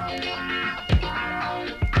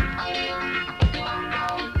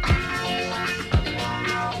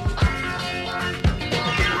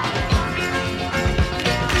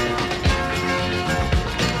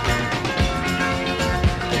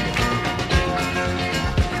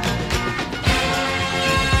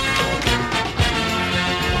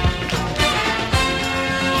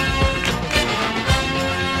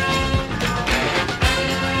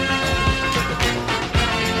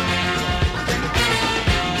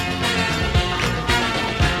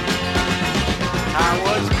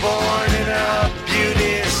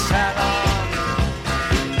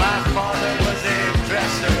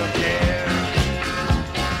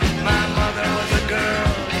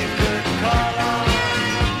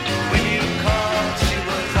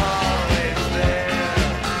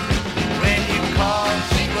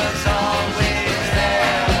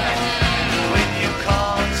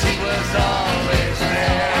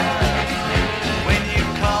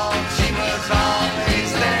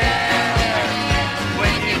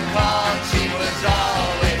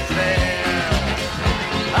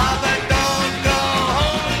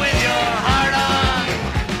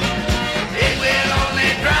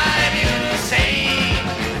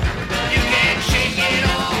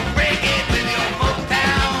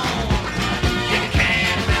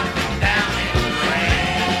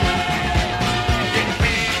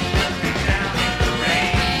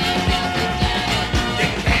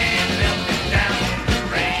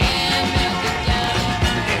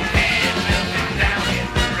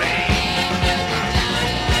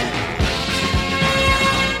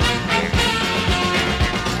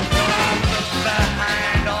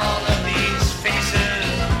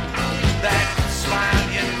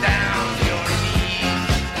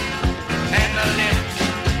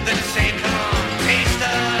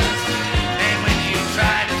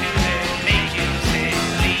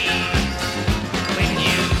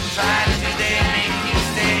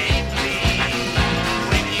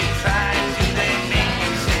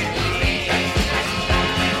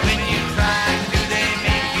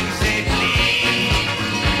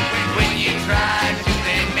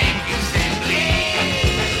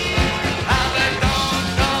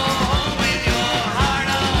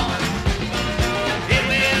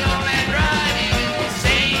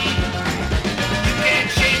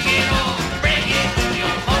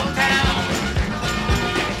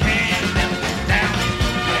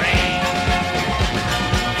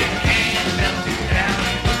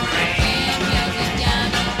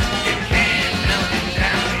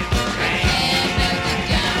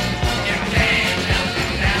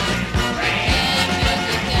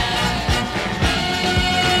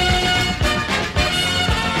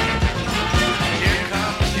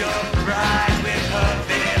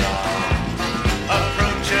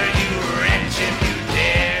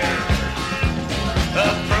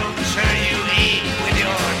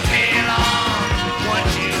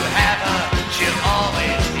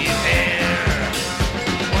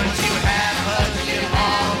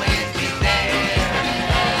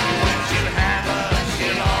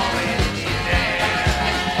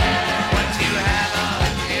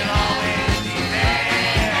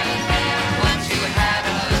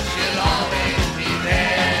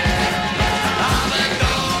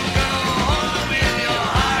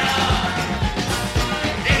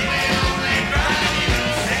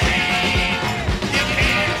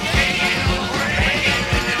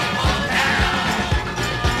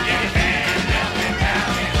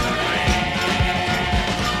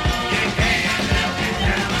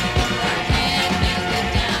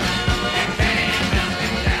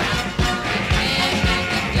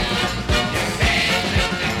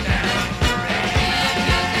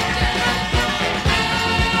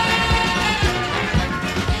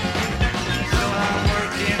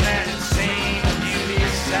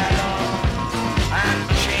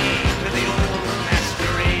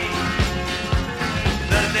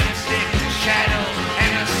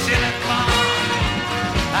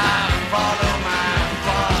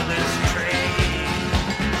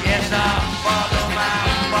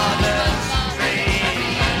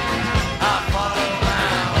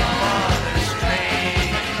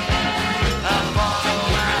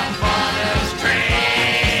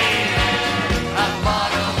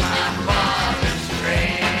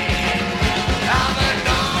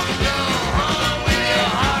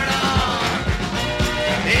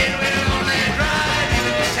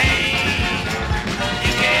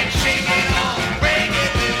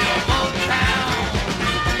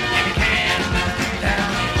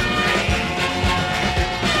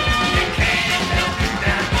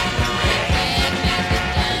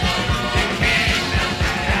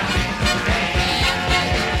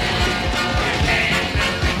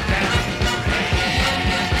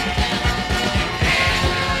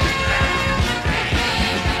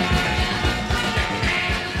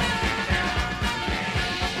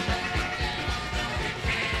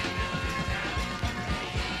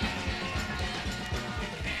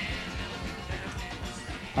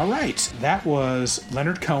 All right, that was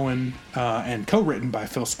Leonard Cohen and co-written by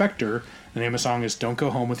Phil Spector. The name of the song is Don't Go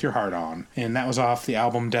Home With Your Heart On, and that was off the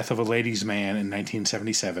album Death of a Ladies' Man in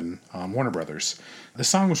 1977 on Warner Brothers. The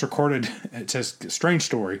song was recorded, it says, strange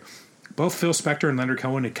story, both Phil Spector and Leonard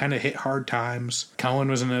Cohen had kind of hit hard times. Cohen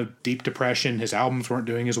was in a deep depression. His albums weren't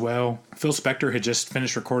doing as well. Phil Spector had just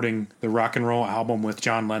finished recording the rock and roll album with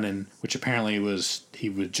John Lennon, which apparently he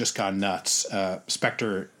would just gone nuts.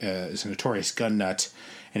 Spector is a notorious gun nut,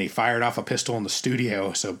 and he fired off a pistol in the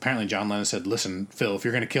studio. So apparently John Lennon said, listen, Phil, if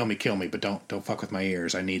you're going to kill me, but don't fuck with my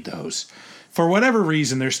ears. I need those. For whatever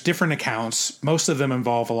reason, there's different accounts. Most of them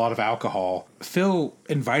involve a lot of alcohol. Phil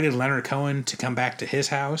invited Leonard Cohen to come back to his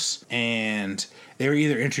house, and they were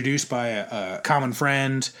either introduced by a common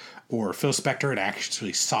friend or Phil Spector had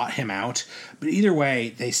actually sought him out. But either way,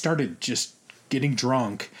 they started just getting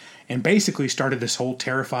drunk and basically started this whole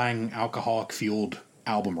terrifying alcoholic-fueled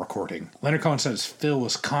album recording. Leonard Cohen says Phil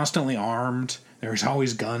was constantly armed. There was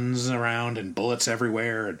always guns around and bullets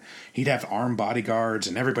everywhere, and he'd have armed bodyguards,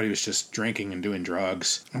 and everybody was just drinking and doing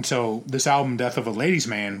drugs. And so this album, Death of a Ladies'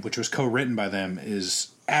 Man, which was co-written by them, is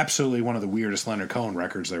absolutely one of the weirdest Leonard Cohen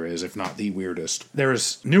records there is, if not the weirdest. There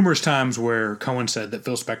was numerous times where Cohen said that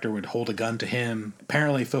Phil Spector would hold a gun to him.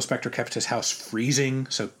 Apparently, Phil Spector kept his house freezing,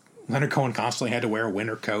 so Leonard Cohen constantly had to wear a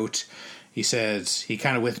winter coat. He says he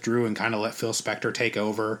kind of withdrew and kind of let Phil Spector take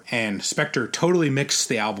over. And Spector totally mixed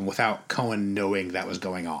the album without Cohen knowing that was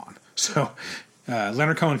going on. So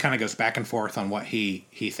Leonard Cohen kind of goes back and forth on what he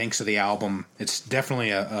thinks of the album. It's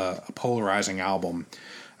definitely a polarizing album.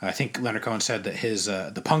 I think Leonard Cohen said that his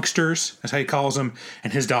the Punksters, that's how he calls them,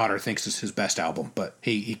 and his daughter thinks it's his best album. But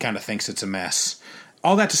he kind of thinks it's a mess.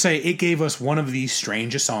 All that to say, it gave us one of the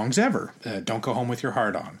strangest songs ever, Don't Go Home With Your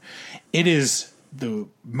Heart On. It is the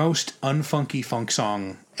most unfunky funk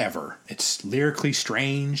song ever. It's lyrically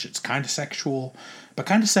strange, it's kind of sexual, but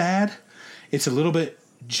kind of sad. It's a little bit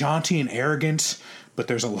jaunty and arrogant, but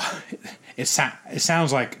there's a lot. It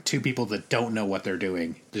sounds like two people that don't know what they're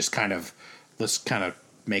doing. Just let's kind of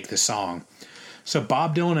make this song. So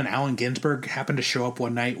Bob Dylan and Allen Ginsberg happened to show up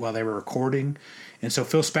one night while they were recording, and so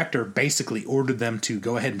Phil Spector basically ordered them to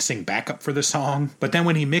go ahead and sing backup for the song. But then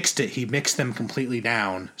when he mixed it, he mixed them completely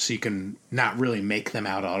down, so you can not really make them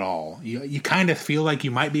out at all. You kind of feel like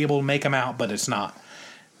you might be able to make them out, but it's not.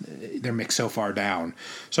 They're mixed so far down.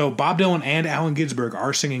 So Bob Dylan and Allen Ginsberg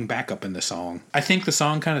are singing backup in the song. I think the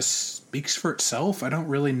song kind of speaks for itself. I don't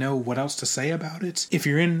really know what else to say about it. If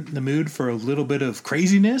you're in the mood for a little bit of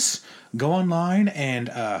craziness, go online and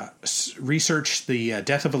research the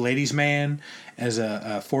Death of a Ladies' Man as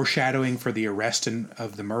a foreshadowing for the arrest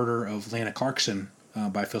of the murder of Lana Clarkson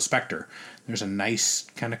by Phil Spector. There's a nice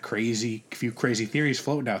kind of few crazy theories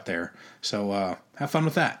floating out there. So have fun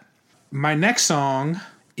with that. My next song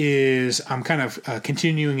is, I'm kind of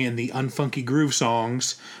continuing in the unfunky groove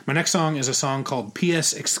songs. My next song is a song called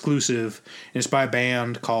PS Exclusive, and it's by a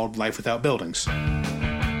band called Life Without Buildings.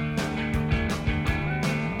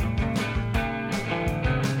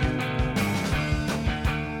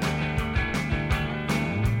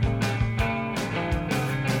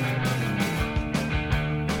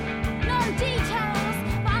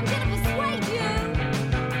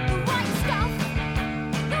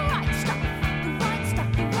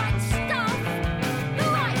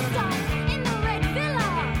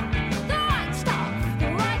 The right stuff, the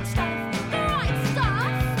right stuff, the right stuff.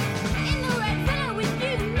 In the red villa with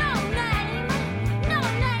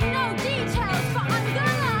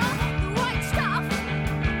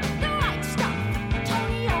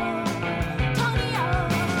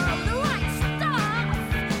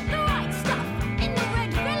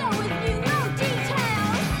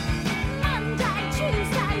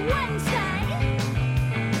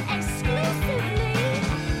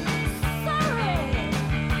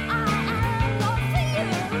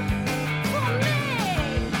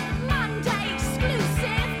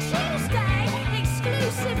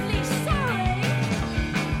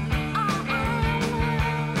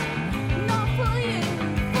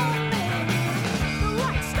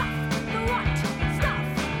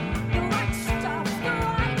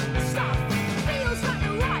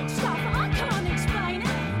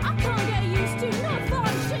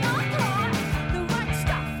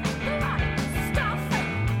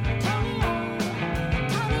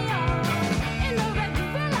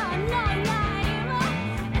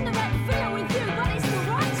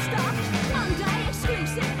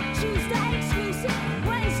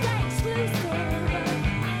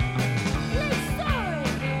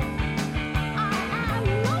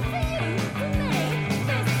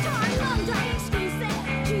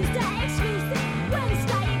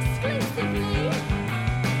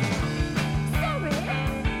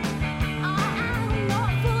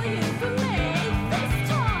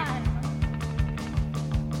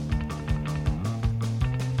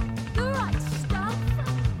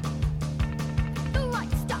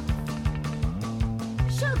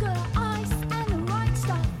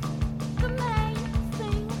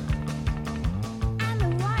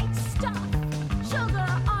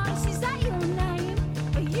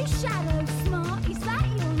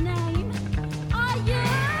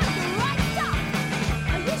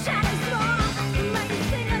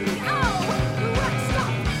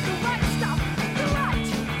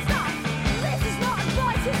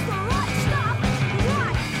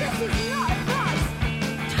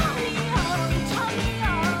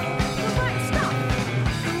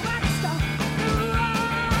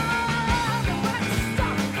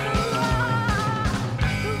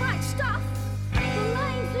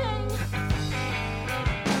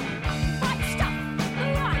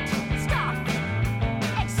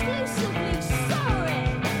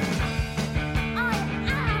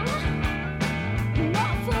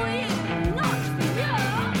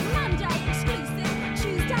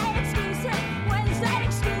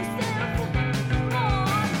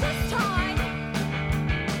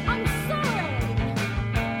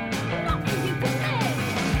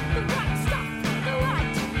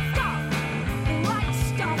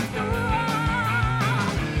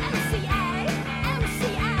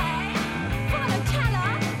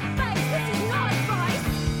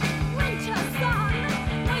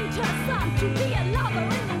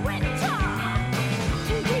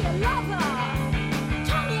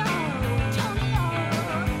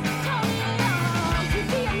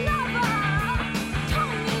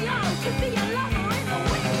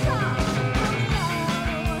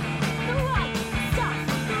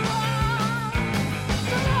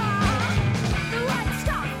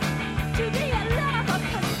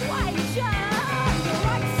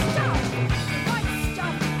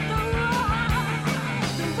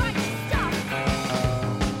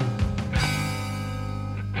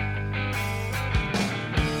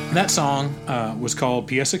That song was called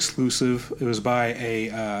PS Exclusive. It was by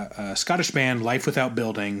a Scottish band, Life Without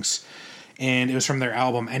Buildings, and it was from their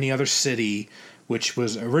album Any Other City, which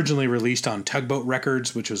was originally released on Tugboat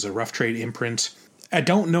Records, which was a rough trade imprint. I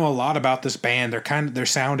don't know a lot about this band. Their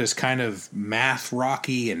sound is kind of math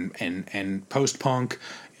rocky and post punk.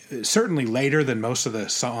 Certainly later than most of the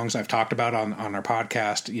songs I've talked about on our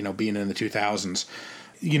podcast, being in the 2000s.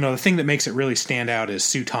 The thing that makes it really stand out is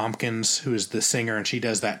Sue Tompkins, who is the singer, and she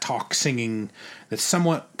does that talk singing that's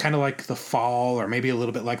somewhat kind of like The Fall or maybe a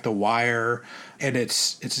little bit like The Wire. And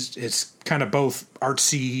it's kind of both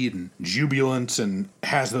artsy and jubilant and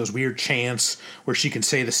has those weird chants where she can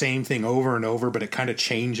say the same thing over and over, but it kind of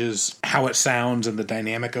changes how it sounds and the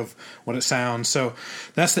dynamic of what it sounds. So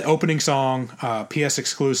that's the opening song, PS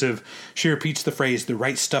Exclusive. She repeats the phrase, "the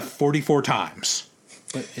right stuff," 44 times.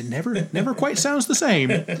 But it never quite sounds the same.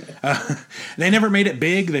 They never made it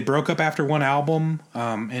big. They broke up after one album,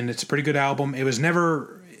 and it's a pretty good album. It was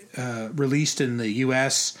never released in the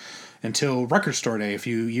U.S. until Record Store Day a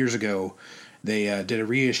few years ago. They did a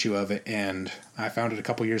reissue of it, and I found it a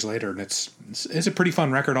couple years later, and it's a pretty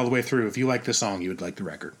fun record all the way through. If you like the song, you would like the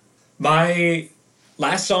record. Our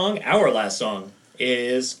last song,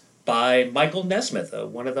 is by Michael Nesmith,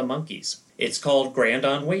 one of the Monkees. It's called Grand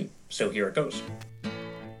Ennui, so here it goes.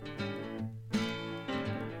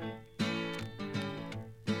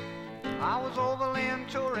 I was overland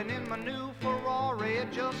touring in my new Ferrari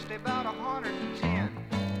at just about 110.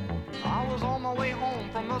 I was on my way home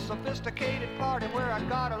from a sophisticated party where I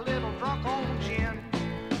got a little drunk on gin.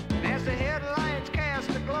 And as the headlights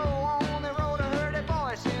cast a glow on, they wrote a hurdy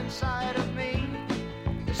voice inside of me.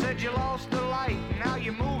 They said, "You lost the light, now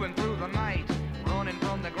you're moving through the night, running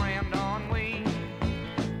from the Grand Ennui,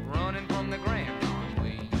 running from the Grand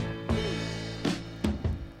Ennui."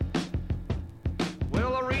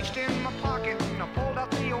 Well, I reached in my pocket and I pulled out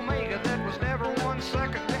the Omega that was never 1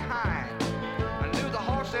 second behind. I knew the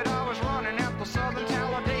horse that I was running at the Southern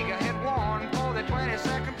Talladega had won for the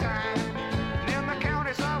 22nd time. And then the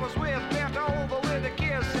countess I was with bent over with a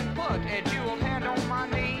kiss and put a jeweled hand on my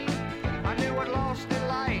knee. I knew I'd lost the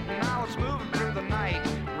light and I was moving through the night,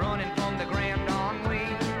 running from the Grand Ennui,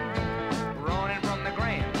 running from the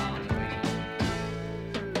Grand Ennui.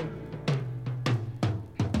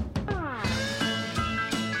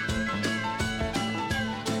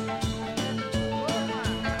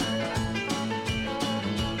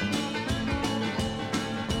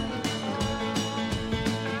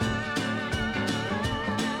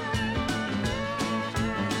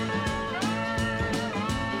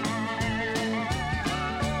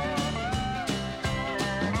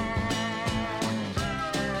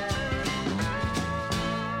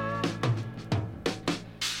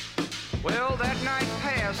 Well, that night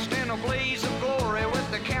passed in a blaze of glory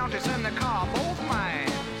with the countess and the car both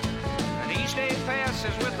mine. And each day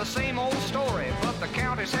passes with the same old story, but the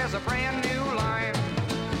countess has a brand new line.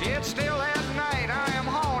 Yet still at night I am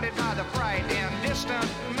haunted by the fright and distant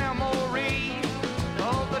memory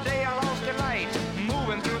of the day I lost the light,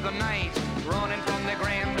 moving through the night, running from the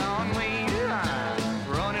Grand Ennui,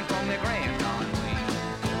 running from the Grand Ennui.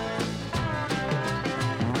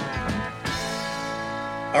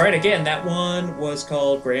 All right, again, that one was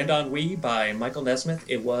called Grand Ennui by Michael Nesmith.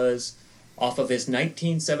 It was off of his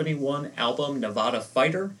 1971 album Nevada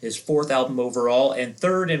Fighter, his fourth album overall, and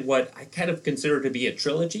third in what I kind of consider to be a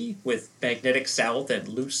trilogy, with Magnetic South and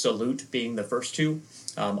Loose Salute being the first two,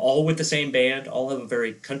 all with the same band, all have a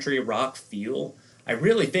very country rock feel. I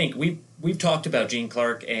really think we've talked about Gene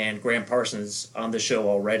Clark and Graham Parsons on the show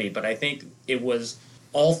already, but I think it was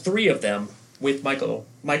all three of them with Michael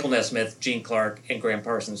Nesmith, Gene Clark, and Graham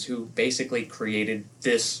Parsons, who basically created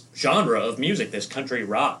this genre of music, this country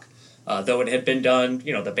rock. Though it had been done,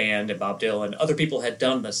 the band and Bob Dylan, other people had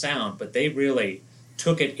done the sound, but they really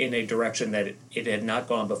took it in a direction that it had not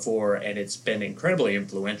gone before, and it's been incredibly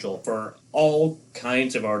influential for all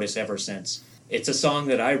kinds of artists ever since. It's a song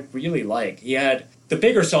that I really like. The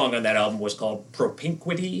bigger song on that album was called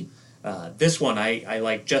Propinquity. This one I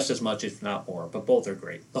like just as much, if not more, but both are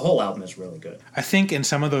great. The whole album is really good. I think in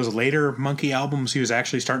some of those later Monkey albums, he was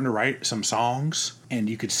actually starting to write some songs, and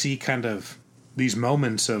you could see kind of these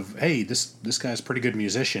moments of, hey, this guy's a pretty good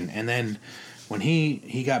musician. And then when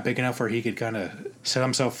he got big enough where he could kind of set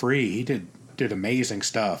himself free, he did amazing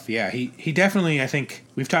stuff. Yeah, he definitely, I think,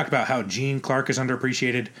 we've talked about how Gene Clark is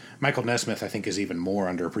underappreciated. Michael Nesmith, I think, is even more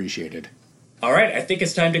underappreciated. All right, I think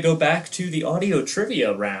it's time to go back to the audio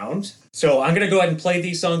trivia round. So I'm going to go ahead and play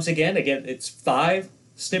these songs again. Again, it's 5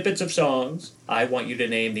 snippets of songs. I want you to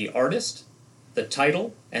name the artist, the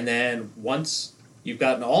title, and then once You've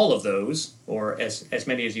gotten all of those, or as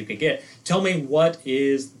many as you could get. Tell me what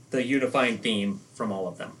is the unifying theme from all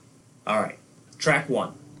of them. All right, track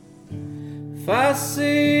 1. If I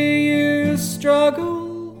see you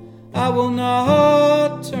struggle, I will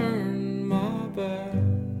not turn my back.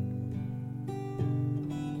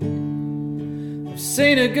 I've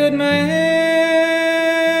seen a good man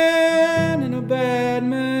and a bad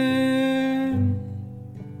man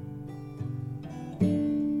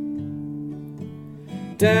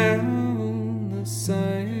down the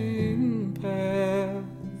same path.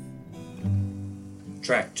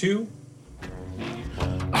 Track 2.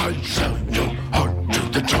 I'd sell your heart to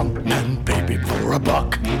the junk man, baby, for a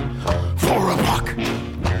buck. For a buck.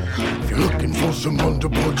 If you're looking for some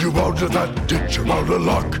underboard, you're out of that ditch, you're out of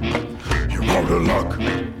luck. You're out of luck.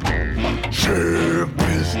 Ship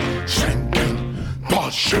is sinking. The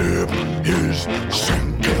ship is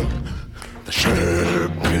sinking. The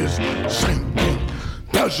ship is sinking.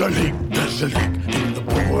 There's a leak in the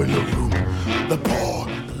boiler room. The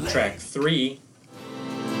boiler. Track 3.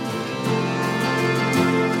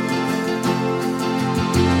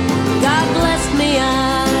 God bless me,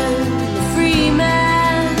 I'm a free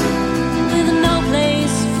man with no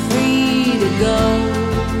place free to go.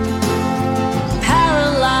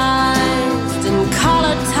 Paralyzed and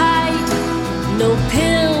collar tight, no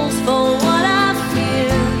pills for what I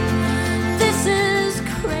fear. This is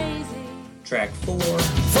crazy. Track 4.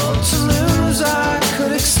 For to lose I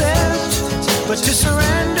could accept, but to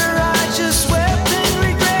surrender I just wept and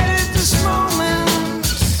regretted this moment.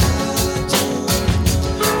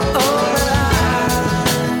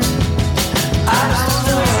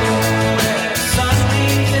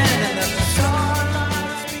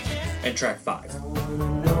 And track 5.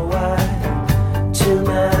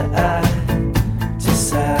 Tonight I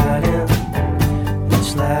decided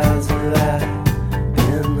which lies have I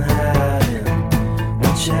been hiding,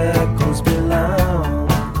 which echoes belong.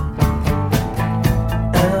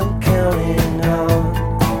 I'm counting on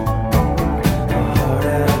a heart I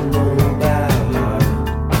know by heart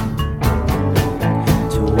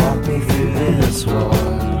to walk me through this wall.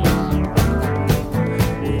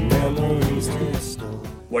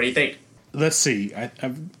 What do you think? Let's see.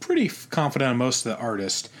 I'm pretty confident on most of the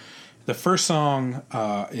artists. The first song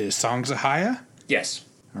is Songs of Haya. Yes.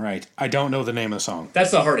 All right. I don't know the name of the song.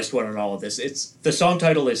 That's the hardest one in all of this. The song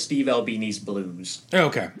title is Steve Albini's Blues.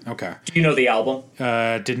 Okay. Do you know the album?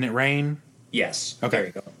 Didn't It Rain? Yes. Okay. There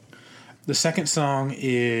you go. The second song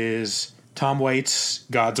is Tom Waits'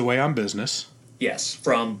 God's Away on Business. Yes,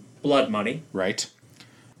 from Blood Money. Right.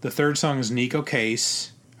 The third song is Nico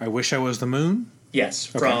Case, I Wish I Was the Moon. Yes,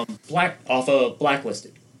 from off of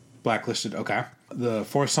Blacklisted. Blacklisted, okay. The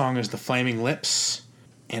fourth song is The Flaming Lips,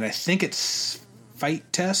 and I think it's Fight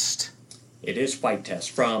Test. It is Fight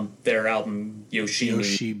Test from their album Yoshimi.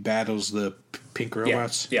 Yoshi Battles the Pink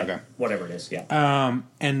Robots. Yeah, okay. Whatever it is, yeah.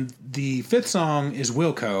 And the fifth song is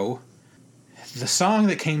Wilco. The song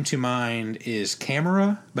that came to mind is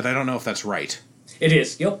Camera, but I don't know if that's right. It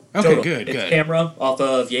is, yep. Okay, totally. good. It's Camera off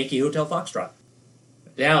of Yankee Hotel Foxtrot.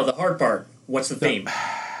 Now, the hard part. What's the theme?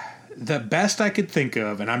 The best I could think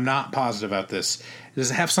of, and I'm not positive about this,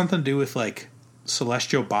 does it have something to do with, like,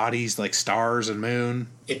 celestial bodies, like stars and moon?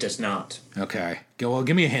 It does not. Okay. Well,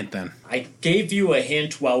 give me a hint then. I gave you a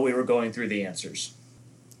hint while we were going through the answers.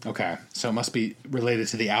 Okay. So it must be related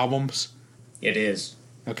to the albums? It is.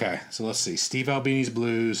 Okay. So let's see. Steve Albini's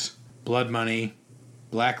Blues, Blood Money,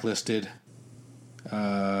 Blacklisted,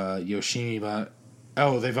 Yoshimi.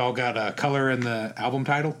 Oh, they've all got a color in the album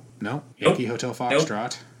title? No? Yankee Hotel Foxtrot?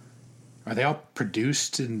 Nope. Are they all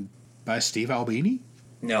produced by Steve Albini?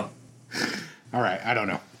 No. All right, I don't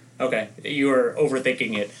know. Okay, you were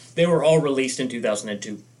overthinking it. They were all released in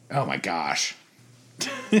 2002. Oh my gosh.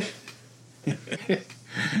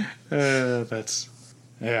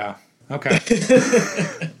 Yeah. Okay.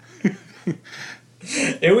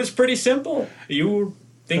 It was pretty simple. You were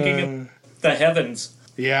thinking of the heavens.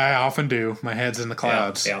 Yeah, I often do. My head's in the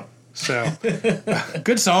clouds. Yeah. So,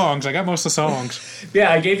 good songs. I got most of the songs. Yeah,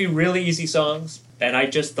 I gave you really easy songs, and I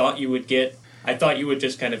just thought you would I thought you would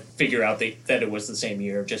just kind of figure out that it was the same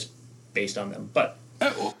year just based on them. But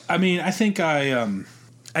I mean, I think I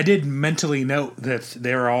did mentally note that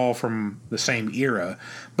they're all from the same era,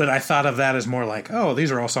 but I thought of that as more like, oh, these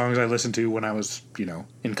are all songs I listened to when I was,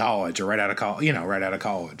 in college or right out of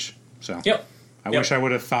college. So, yep. I wish I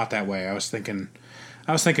would have thought that way. I was thinking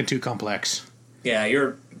too complex. Yeah,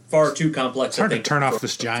 you're far too complex. It's hard to turn off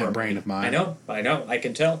this giant brain of mine. I know. I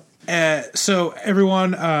can tell. So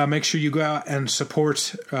everyone, make sure you go out and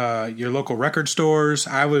support your local record stores.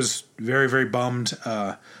 I was very, very bummed.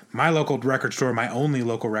 my local record store, my only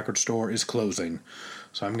local record store, is closing.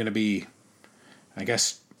 So I'm going to be, I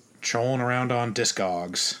guess, trolling around on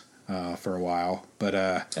Discogs for a while. But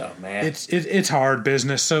oh man, it's hard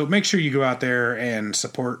business. So make sure you go out there and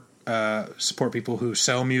support people who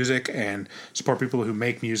sell music and support people who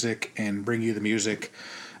make music and bring you the music.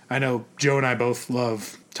 I know Joe and I both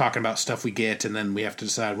love talking about stuff we get, and then we have to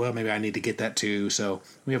decide, well, maybe I need to get that too. So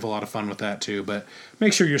we have a lot of fun with that too. But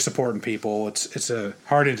make sure you're supporting people. It's a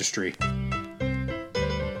hard industry.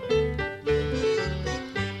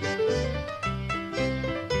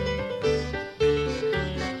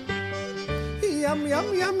 Yum,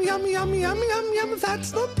 yum, yum, yum, yum, yum, yum, yum,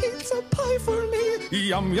 that's the pizza pie for me.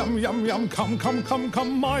 Yum, yum, yum, yum, come, come, come,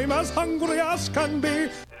 come, I'm as hungry as can be.